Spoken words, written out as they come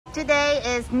Today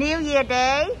is New Year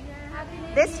Day.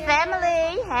 This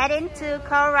family heading to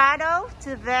Colorado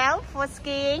to Vail for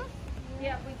skiing.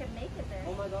 Yeah, we can make it there.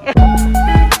 Oh my God.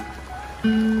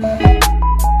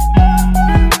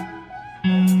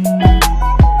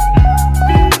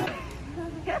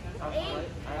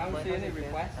 I don't see any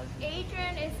requests.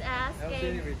 Adrian is I don't see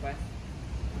any asking, requests.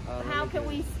 how can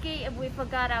we ski if we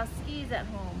forgot our skis at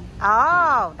home?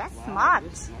 Oh, that's smart.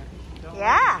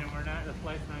 Yeah. And the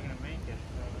flight's not going to make it.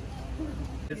 So.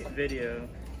 This video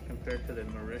compared to the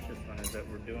Mauritius one is that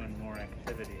we're doing more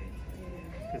activity.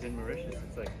 Because in Mauritius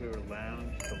it's like we were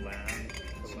lounge to lounge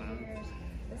to lounge.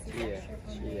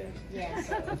 Yes,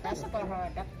 that's for her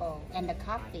double and the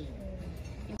coffee.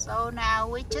 So now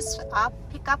we just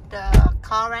pick up the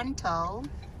car rental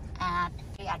at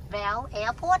Vail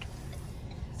Airport.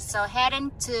 So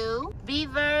heading to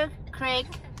Beaver Creek.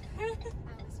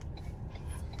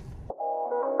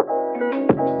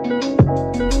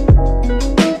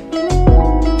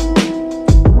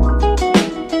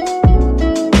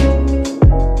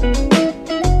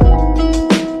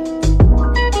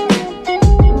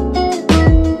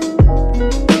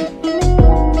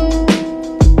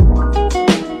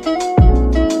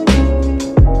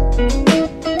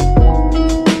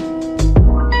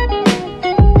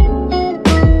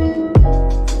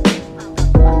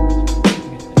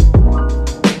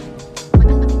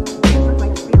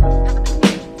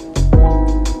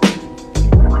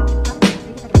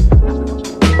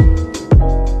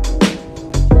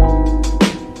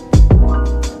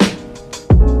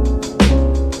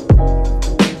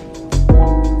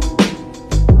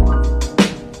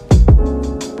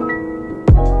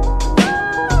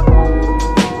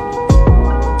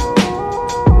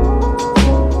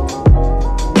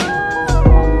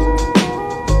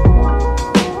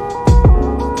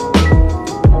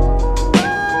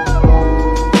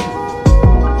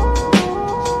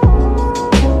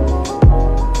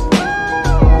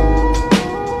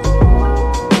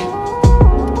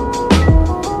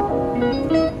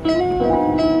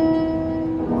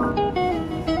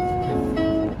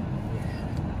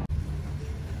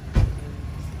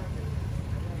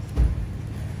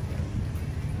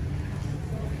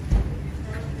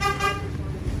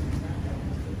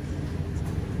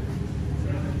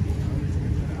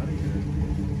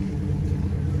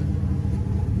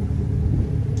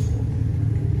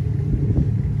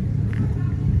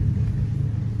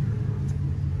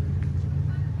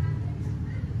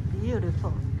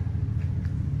 Beautiful.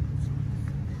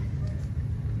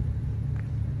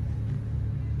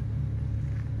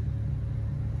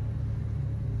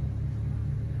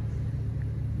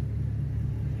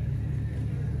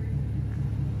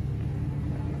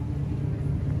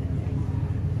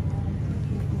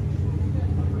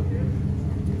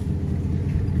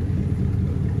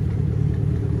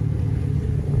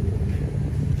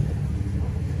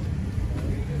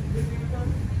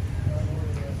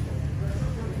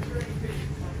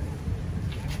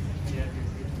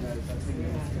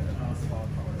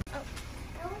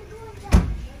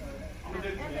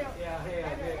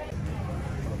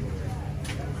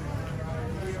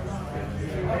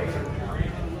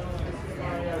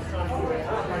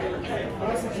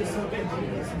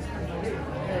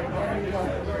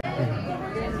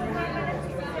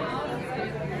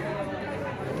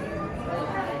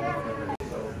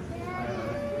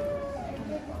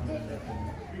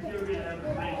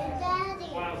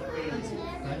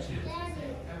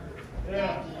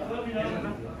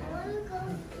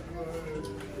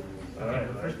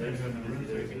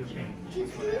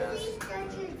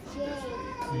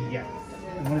 Yeah.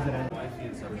 What is it? Wi-Fi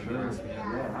and stuff. Sure.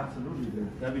 Yeah, absolutely.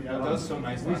 That does so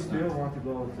nice. We still want to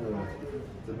go to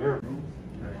the Beaver.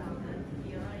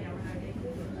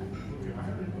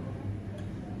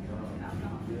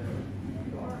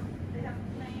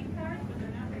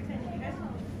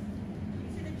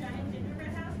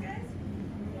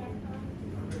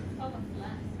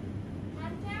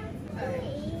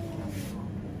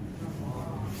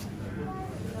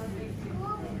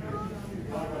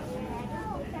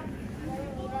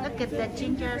 Look at the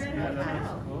ginger.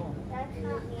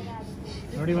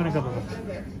 Where do you want to go?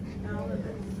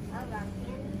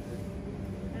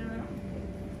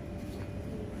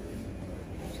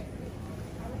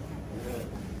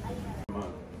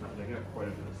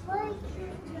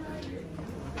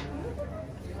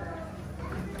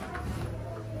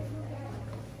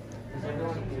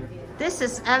 This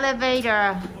is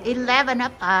elevator 11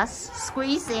 of us.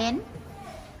 Squeeze in.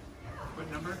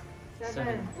 What number?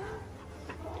 7.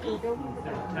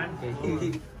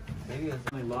 Maybe it's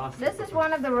only lost. This is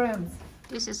one of the rooms.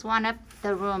 This is one of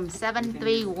the rooms,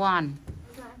 731.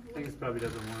 I think it probably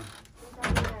doesn't want.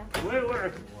 Wait,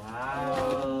 where?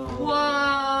 Wow.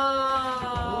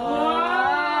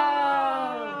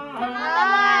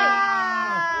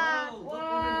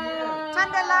 Whoa! Turn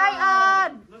the light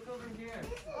on. Look over here.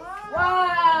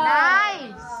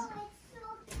 Nice.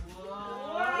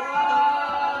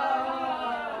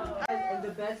 And the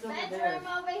bed's over there.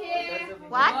 over here.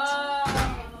 What?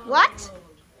 What?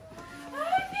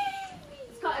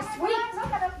 It's got a suite.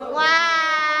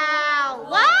 Wow.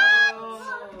 What?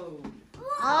 Oh,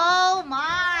 Oh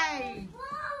my.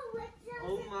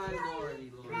 oh my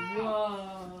lordy,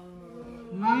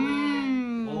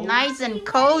 lordy. Nice and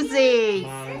cozy.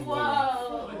 Whoa.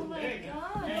 Oh my Hey,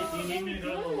 god. do you need me to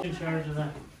go in charge of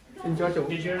that? In charge of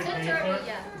Did you already pay for it?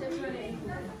 Yeah, just ready.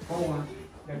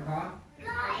 the car?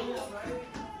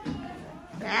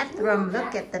 Bathroom.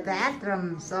 Look at the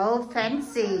bathroom. So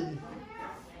fancy.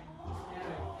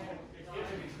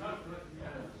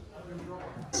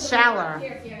 Shower.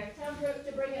 Here. Tell Brooke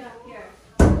to bring it up here.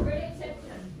 Bring it to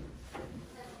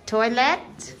Toilet.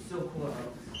 It's so cool.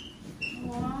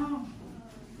 Wow.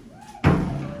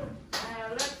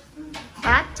 Look.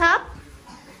 Bathtub.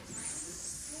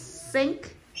 Sink.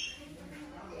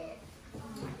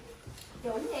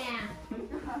 Chủ nhà.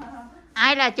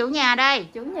 Ai là chủ nhà đây?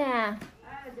 Chủ nhà.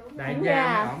 Đại Đúng gia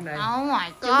ra. ổng đây. Oh my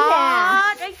Chủ nhà.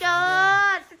 god. Thấy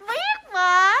chưa? Tôi biết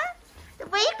mà. Tôi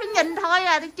biết, tôi nhìn thôi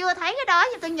à. Tôi chưa thấy cái đó,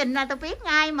 nhưng tôi nhìn là tôi biết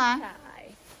ngay mà. Trời.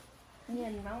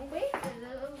 Nhìn mà không biết.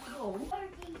 Ngủ.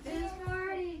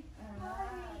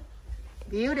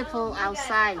 Beautiful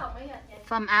outside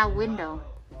from our window.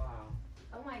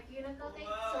 Ở ngoài kia nó có cái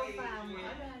sofa mở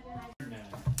ra.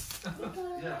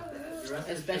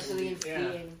 Especially in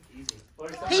skiing.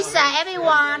 Pizza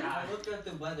everyone. I looked at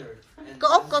the weather. And Cô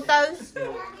Út, cô Tư.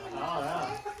 Oh, yeah.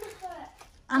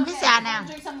 Ăn pizza nào.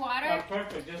 Drink some water. Oh,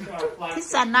 perfect. Just so our flight This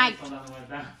is a night. on the way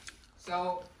back.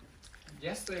 So,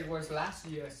 yesterday was last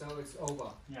year, so it's over.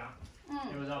 Yeah.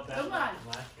 It was all bad Đúng rồi.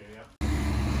 last year, yep.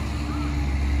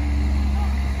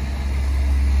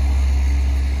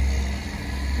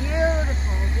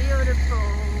 Beautiful, beautiful.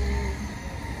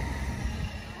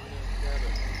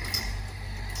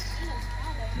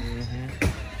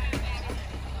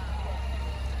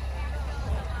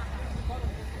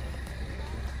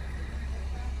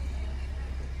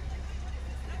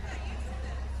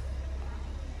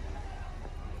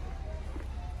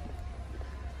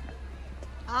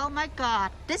 Oh my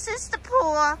God, this is the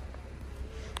pool.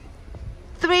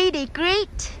 3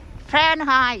 degrees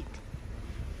Fahrenheit.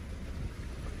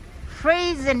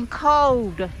 Freezing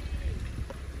cold.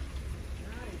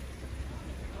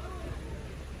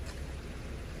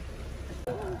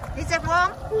 Is it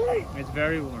warm? It's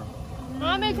very warm.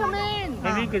 Mommy, come in.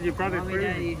 Maybe because you probably Mommy,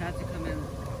 freezing. Daddy had to come in.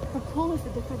 The pool is a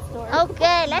different story.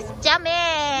 Okay, let's jump in.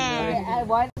 I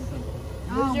want.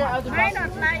 Use your other Kind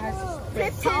of like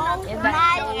sitting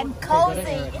nice and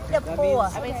cozy in the pool.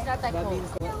 I mean, it's not that That cold.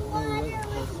 means that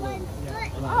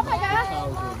Oh my god.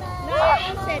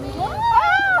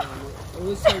 it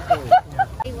was so cold.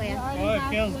 Oh, it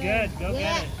feels good. Go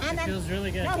get it. And It then, feels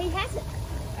really good. no, he has it.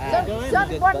 Go in.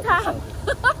 Just one time.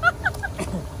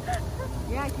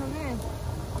 Yeah, come in.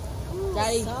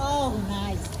 Daddy. So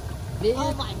nice.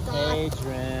 Oh my God.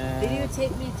 Adrian. Did you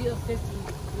take me to a 50?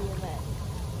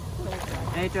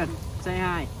 Adrian, say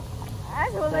hi.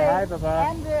 Actually, Say hi, Papa.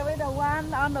 Andrew is the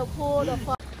one on the pool.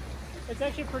 It's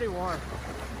actually pretty warm.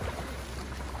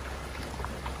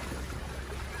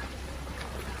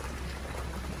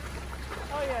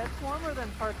 Oh yeah, it's warmer than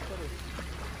Park City.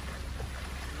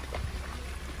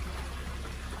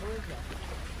 Who is that?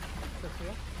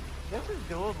 Sophia? This is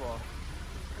doable.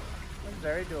 It's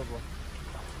very doable.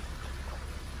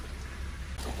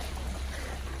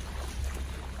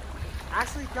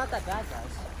 Actually, it's not that bad,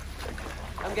 guys.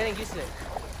 I'm getting used to it.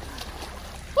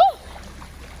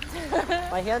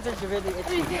 My hands are really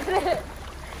itchy.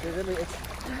 They're really itchy.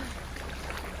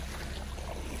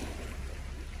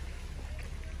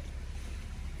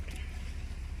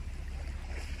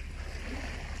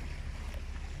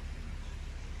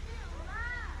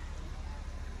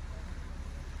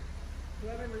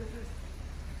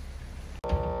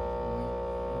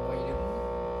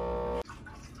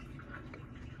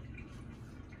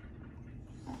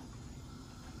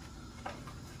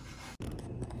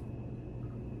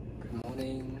 Good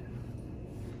morning.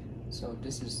 So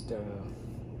this is the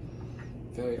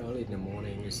very early in the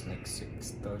morning. It's like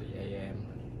 6:30 a.m.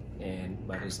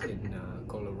 but it's in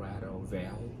Colorado,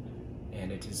 Vail,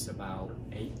 and it is about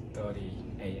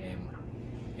 8:30 a.m.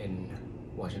 in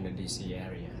Washington D.C.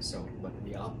 area. So, but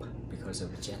we up because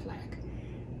of the jet lag.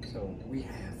 So we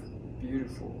have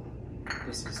beautiful.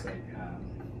 This is like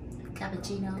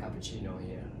Cappuccino. cappuccino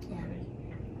here. Yeah. And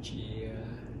a chia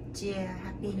Yeah,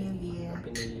 Happy New Year.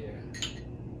 Happy New Year.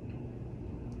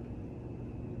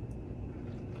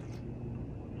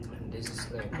 And this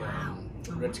is like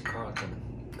Ritz Carlton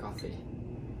coffee.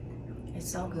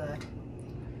 It's so good.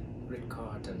 Ritz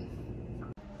Carlton.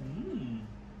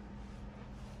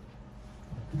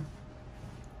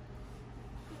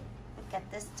 Look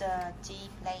at this tea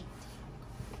plate.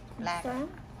 Black.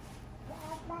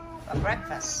 For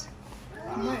breakfast.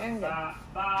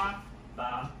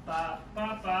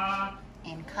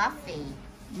 And coffee.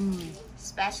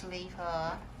 Especially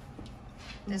for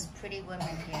this pretty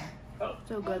woman here.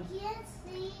 So good.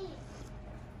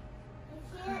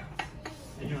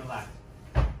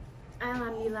 Ai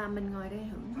làm gì làm, mình ngồi đây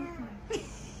hưởng.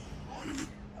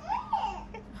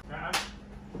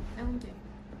 Em không chịu.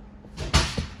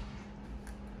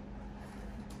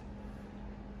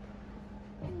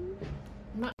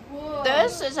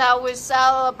 This is how we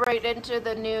celebrate into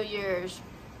the New Year's.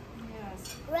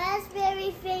 Yes.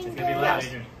 Raspberry finger.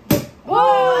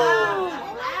 Whoa!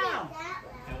 Wow.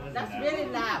 That's really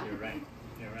loud. You're right.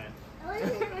 You're right.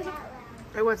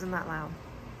 It wasn't that loud.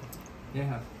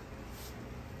 Yeah.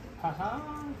 Haha.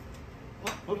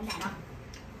 Boom, boom,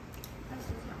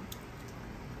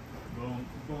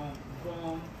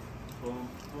 boom, boom,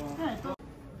 boom.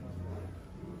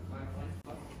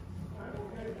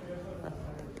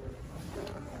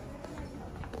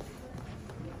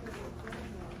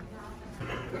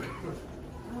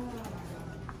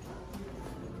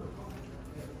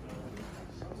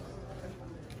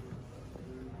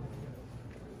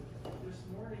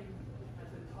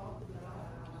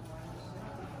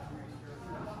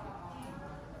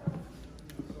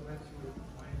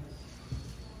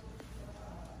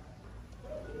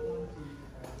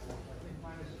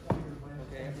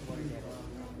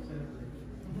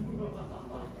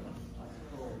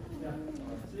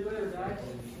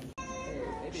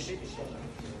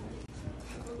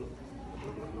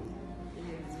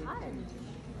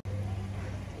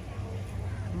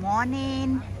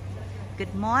 Morning.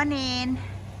 Good morning.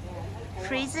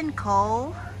 Freezing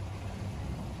cold.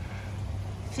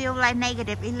 Feel like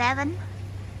 -11.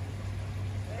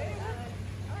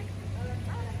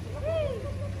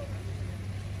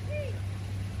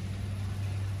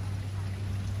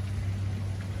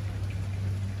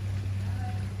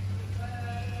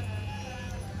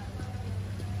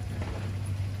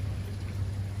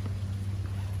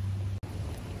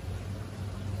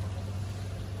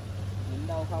 Nhìn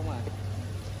đâu không à?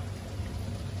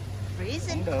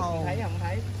 Freezing Không được, cold. thấy không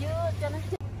thấy? Chưa cho nó.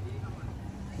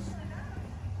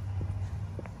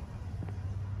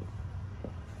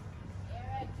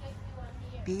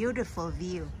 Beautiful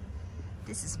view.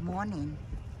 This is morning.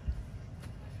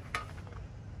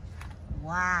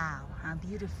 Wow, how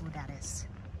beautiful that is.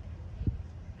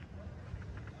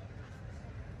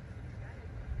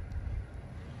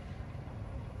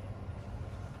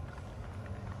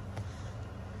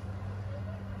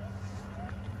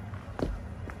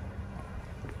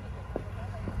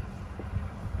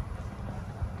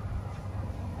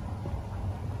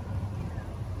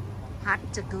 Hot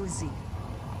jacuzzi.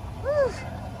 Woo.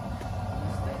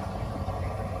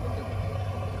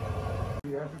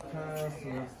 You advertise, so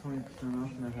that's 20%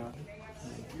 off and a half.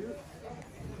 Thank you.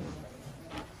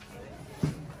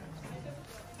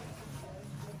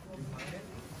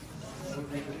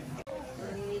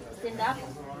 Stand up.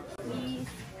 Please.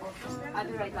 I'll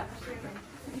be right back.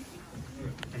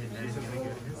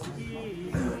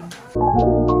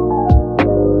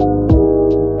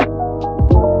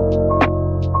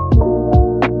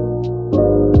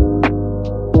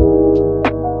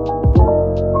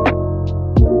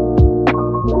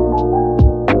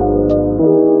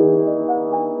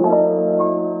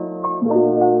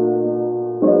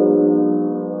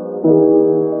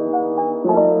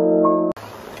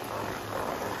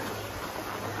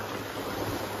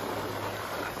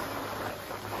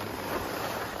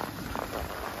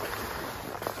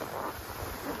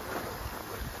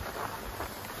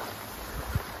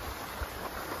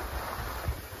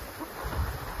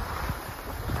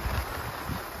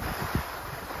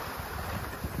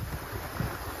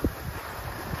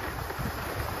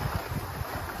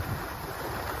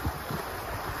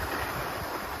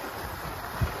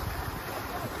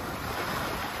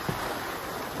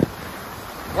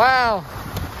 Wow.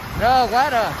 No,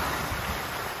 water.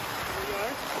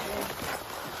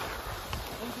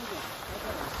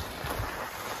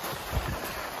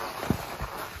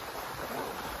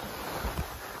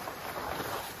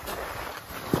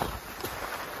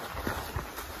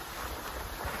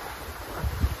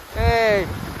 Hey.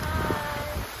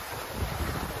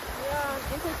 Yeah,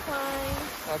 this is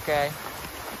fine. Okay.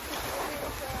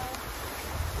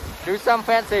 Do some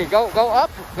fancy. Go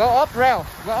up trail.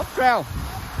 Go up trail.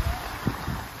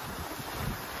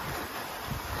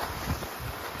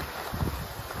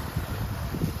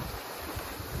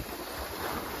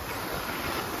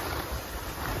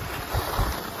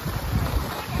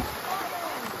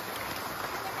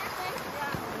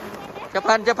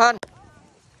 Japan.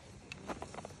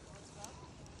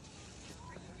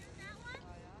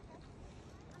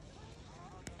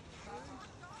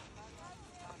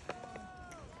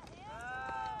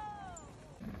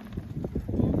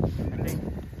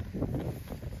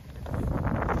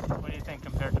 What do you think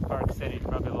compared to Park City?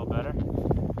 Probably a little better?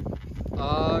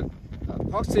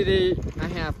 Park City, I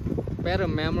have better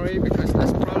memory because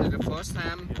that's probably the first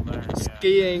time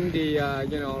skiing the,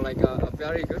 you know, like a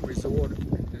very good resort,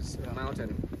 this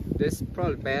mountain. This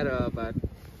probably better, but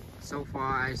so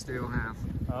far I still have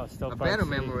a better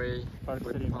memory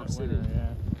with Park City.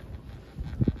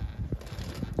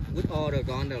 With all the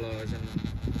gondolas and,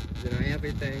 you know,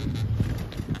 everything.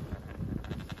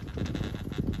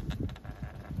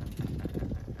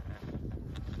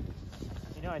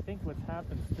 You know, I think what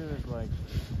happens too is like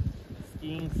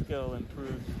skiing skill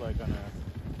improves like on a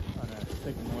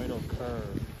sigmoidal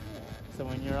curve. So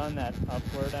when you're on that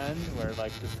upward end where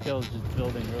like the skill's just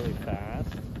building really fast,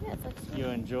 you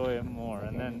enjoy it more.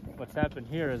 And then what's happened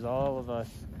here is all of us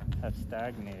have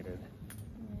stagnated.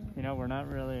 You know, we're not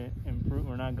really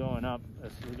we're not going up.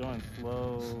 We're going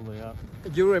slowly up.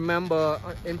 You remember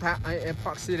in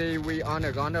Park City, we on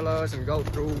the gondolas and go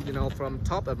through, you know, from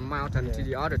top of the mountain to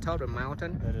the other top of the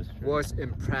mountain. That is true. Was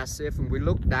impressive. And we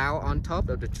looked down on top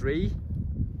of the tree.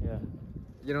 Yeah.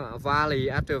 You know, valley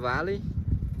after valley.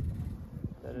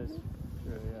 That is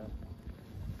true, yeah.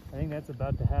 I think that's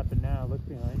about to happen now. Look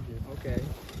behind you. Okay.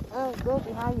 Oh, go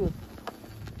behind you.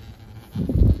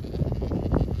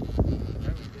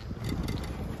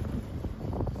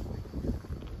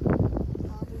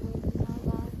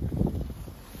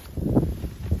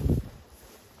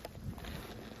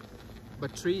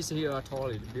 But trees here are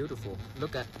totally beautiful.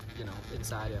 Look at, you know,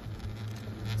 inside of,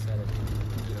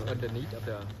 you know, underneath of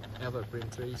the evergreen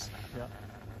trees. Yeah.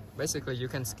 Basically, you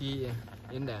can ski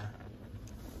in there.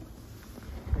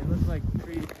 It looks like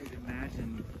trees you'd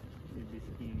imagine you'd be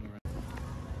skiing around.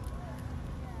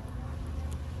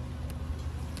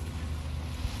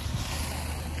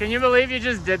 Can you believe you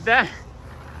just did that?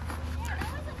 Yeah, that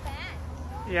wasn't bad.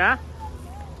 Yeah?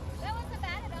 That wasn't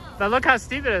bad at all. But look how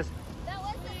steep it is. That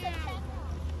wasn't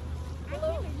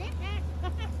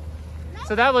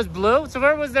So that was blue? So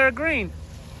where was there a green?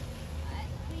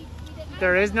 we didn't.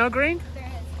 There is no green? There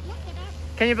is. Look it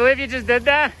up. Can you believe you just did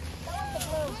that? That was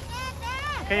the blue.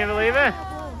 Can you believe it?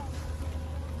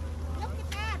 Look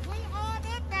at that. We all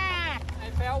did that. I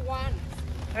fell once.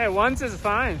 Hey, once is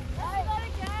fine.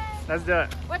 Let's do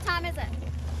it. What time is it?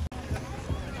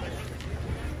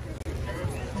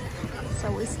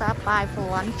 So we stopped by for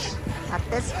lunch at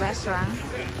this restaurant.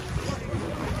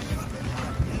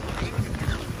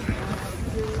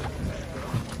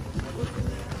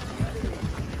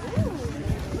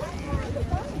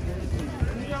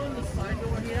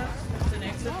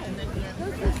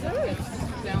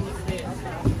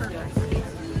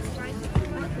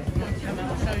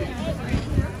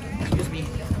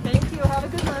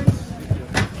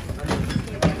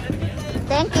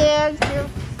 Thank you.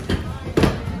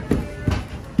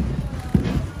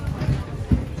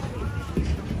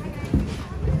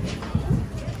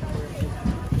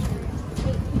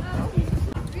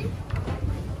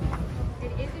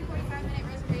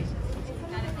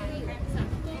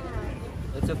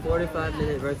 It's a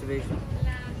 45-minute reservation.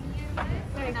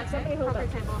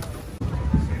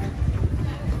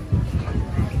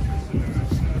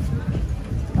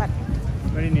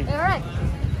 What do you need? Eric.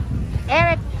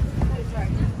 Eric.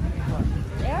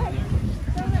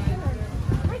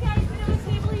 Hi guys, what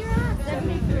table you're on?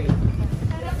 73.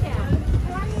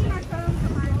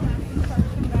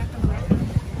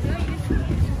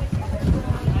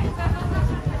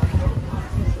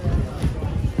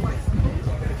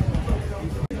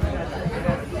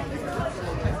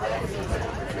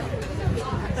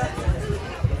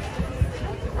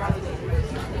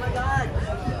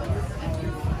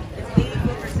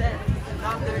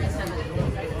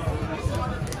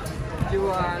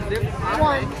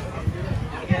 One.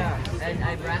 Yeah, and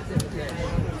I wrapped it here.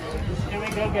 Can we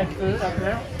go get food up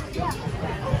there?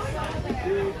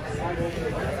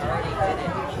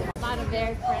 A lot of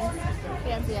their friends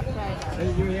fancy a prey.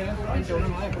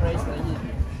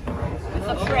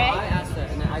 A prey? I asked her,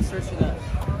 and I searched it up.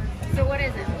 So what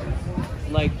is it?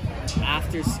 Like,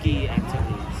 after ski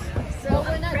activities. So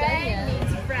when prey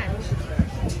means French.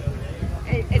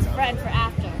 It's French for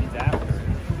after. It's after.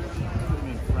 I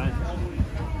mean, French.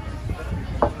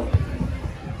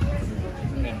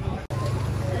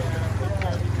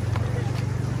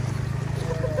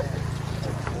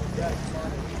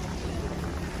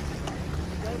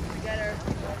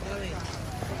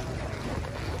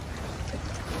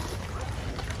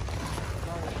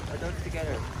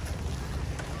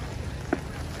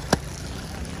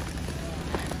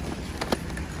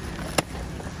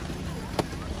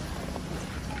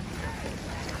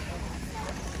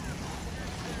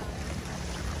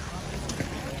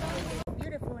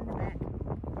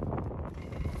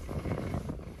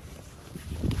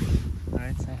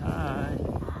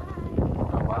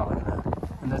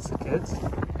 woods?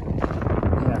 Yeah.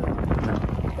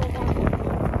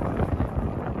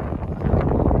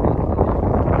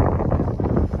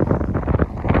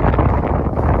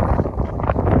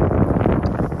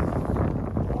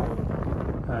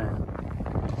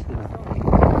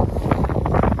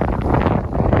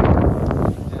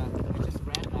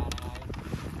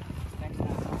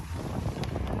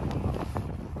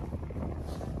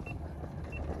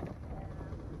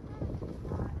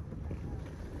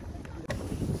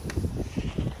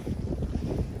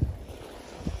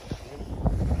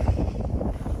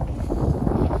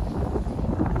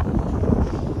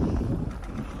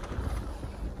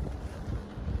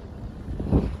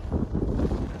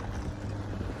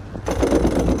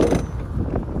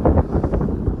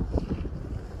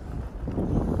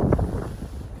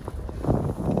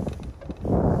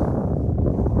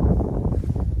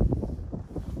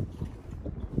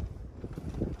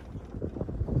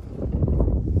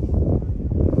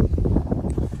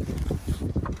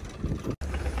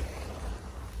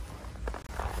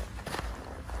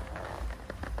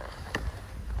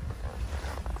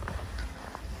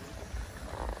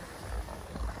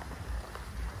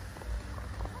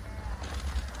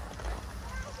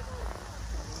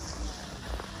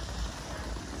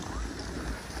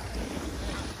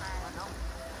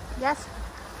 Yes.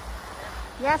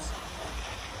 Yes.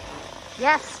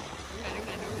 Yes.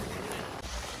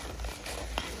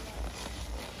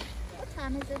 What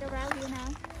time is it around here now?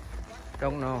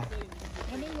 Don't know.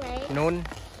 Anyway, Noon.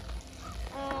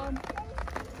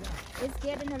 it's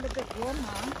getting a little bit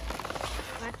warmer,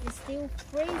 but it's still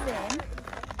freezing.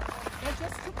 I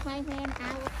just took my hand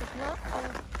out of the glove for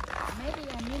maybe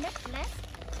a minute less,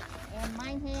 and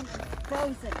my hand is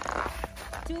frozen.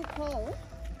 Too cold,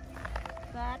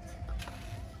 but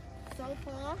so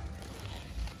far,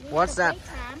 What's that?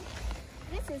 Time.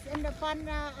 This is in the front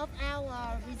of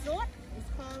our resort. It's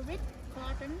called Ritz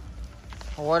Carlton.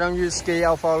 Why don't you ski?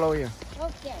 I'll follow you.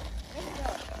 Okay, let's go.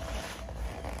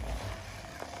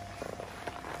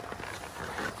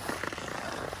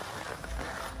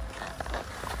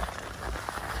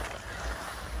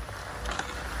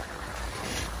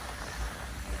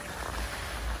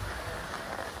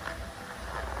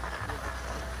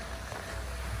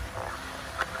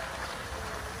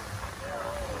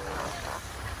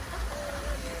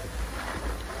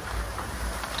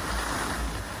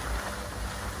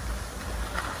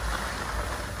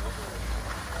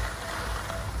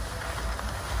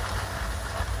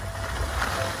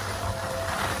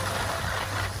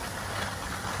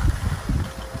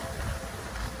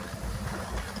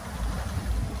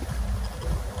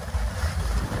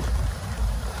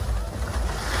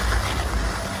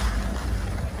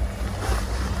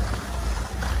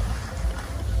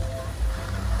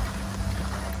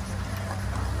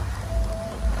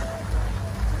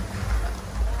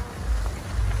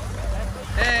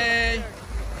 Hey.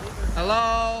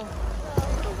 Hello.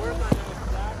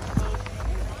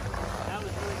 That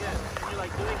was really good. You're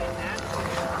like doing it naturally.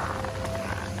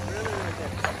 Really, really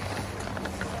good.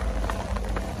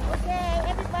 Okay,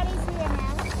 everybody's here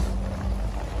now.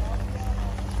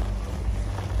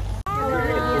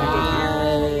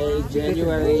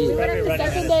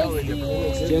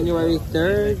 January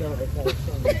 3rd.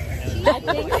 I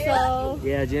think so.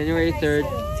 Yeah, January 3rd,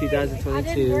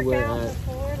 2022. We're at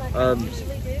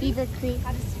Beaver Creek.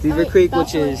 Beaver Creek,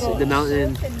 which is the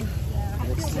mountain.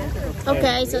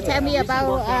 Okay, so tell me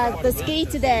about the ski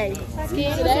today. Ski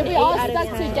today, we all stuck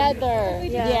together.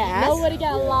 Yes. Nobody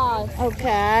got lost.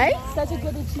 Okay. Such a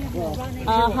good achievement.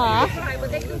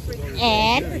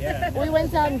 And We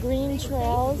went down green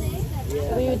trails.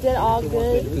 We did all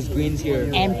good. Because green's here.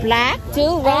 and black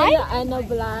too, right? And the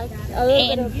black. A little bit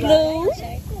And of black. blue.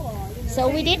 So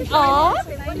we did all.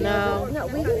 No,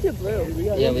 we didn't do blue.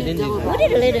 Yeah, we didn't do We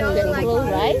did a little blue,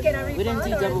 right? We didn't do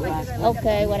double black.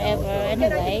 Okay, whatever.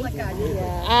 Anyway,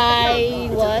 I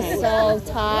was so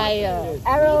tired.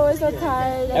 Everyone was so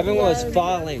tired. Everyone was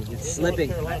falling and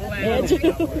slipping.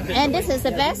 And this is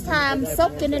the best time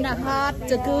soaking in a hot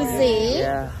jacuzzi.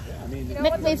 Yeah.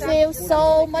 Make me feel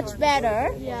so much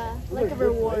better. Yeah, like a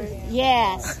reward.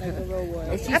 Yes.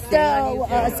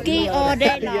 After ski all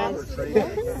day long.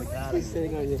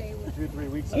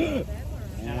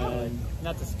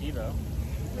 Not the ski though.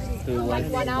 Like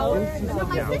 1 hour. You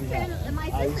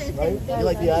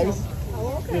like the ice?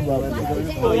 Oh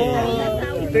yeah.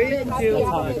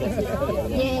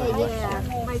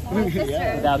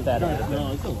 Yeah. Without that.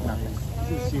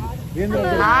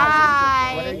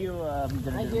 Hi. What are you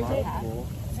gonna do tomorrow?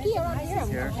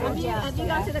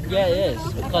 Yeah, it is.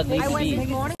 It's called Lake Beach.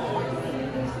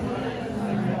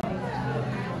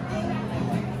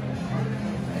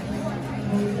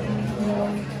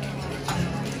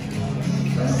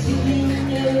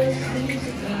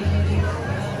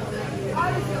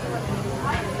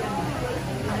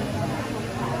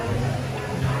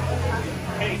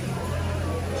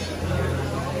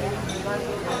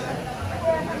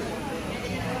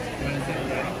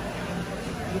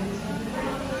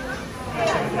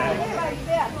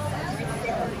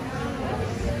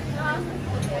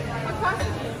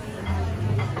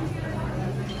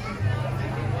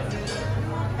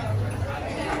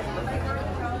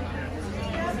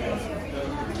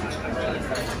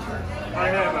 I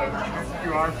have a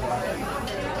QR code.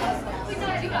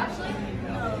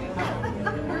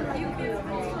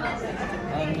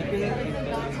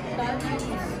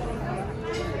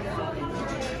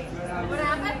 What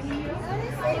happened?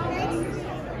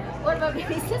 What about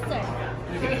baby sister?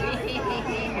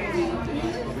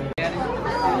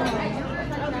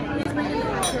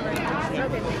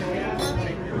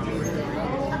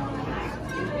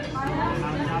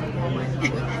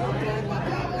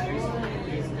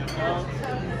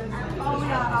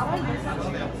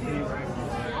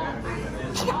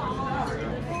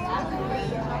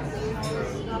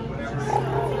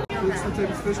 It's the type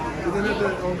of fish. But then have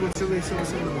that algo chili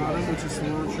sauce on the bottom, which is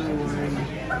cilantro, lime.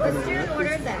 Let's do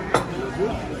order that.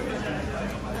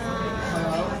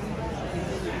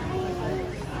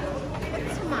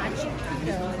 What's too much?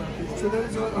 So that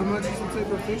is how much is the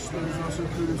type of fish. That is also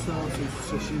crudo style,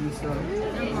 so sashimi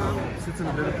style. Sits in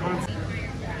a bit of ponds.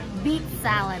 Beet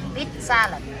salad. Beet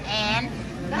salad and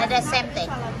the same thing.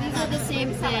 These are the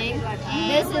same thing.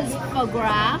 This is foie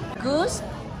gras. Goose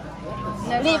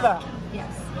liver.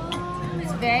 Yes.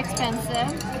 It's very expensive.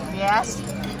 Yes.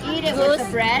 Eat it Goose with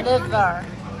the bread. liver.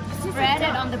 Spread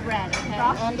it on the bread, okay?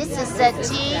 And this is the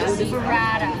cheese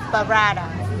Burrata. burrata.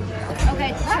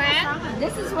 Okay, Trap,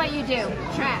 this is what you do.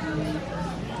 Trap.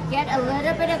 Get a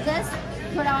little bit of this,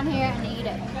 put on here and eat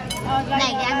it. Cái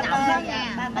này ăn ngỗng đó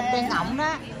nha. Bạch tê ngỗng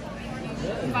đó.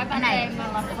 Phải cái này mà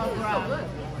là foie gras.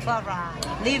 Burrata.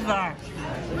 Liver.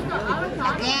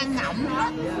 Là gan ngỗng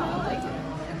đó.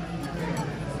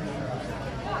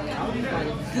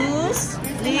 Goose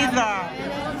liver.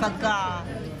 Foie gras.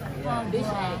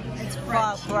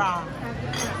 Foie gras.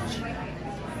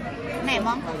 Cái này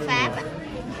món của Pháp ạ.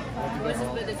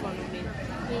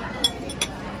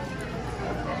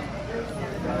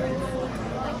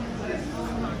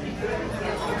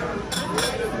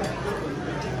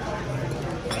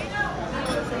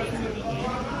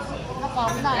 Nó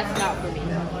còn này.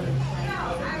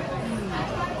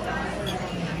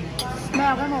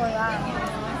 Smell cái mùi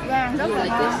gan rất là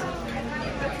ngon,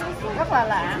 rất là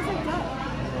lạ.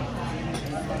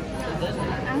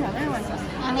 Ăn thử cái này.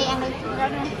 Ăn đi, ăn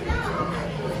đi.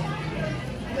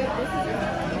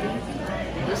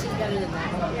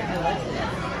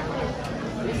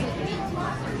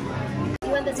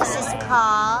 This is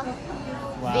called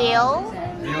Vail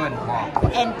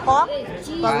and pork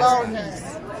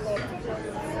bolognese.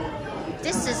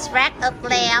 This is rack of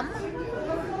lamb.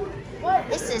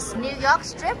 This is New York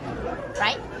strip,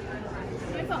 right?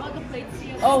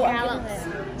 Oh,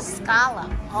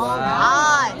 Scallop. Oh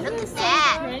my, look at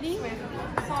that.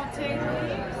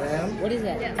 what is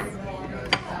that?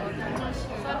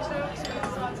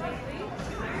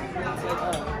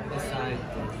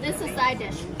 This is side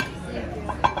dish.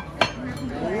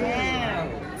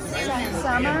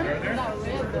 Salmon.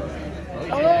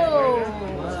 Oh.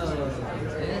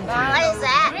 What is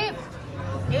that?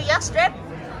 New York strip?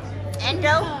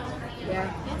 Andrew?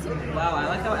 Wow, I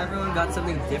like how everyone got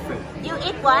something different. You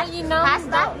eat what?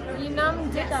 Pasta? did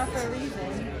that for a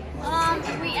reason.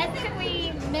 I think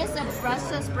we missed a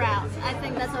Brussels sprouts. I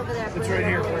think that's over there. It's right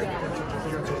here.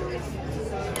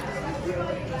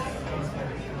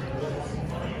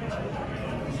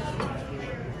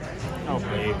 Oh,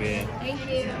 baby. Thank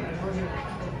you.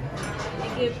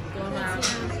 Thank you.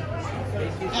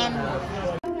 And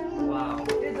Wow.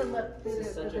 This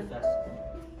is such a festival.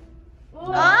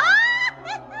 oh!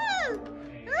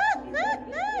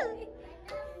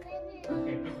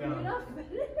 Okay, keep going.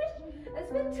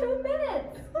 It's been 2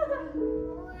 minutes.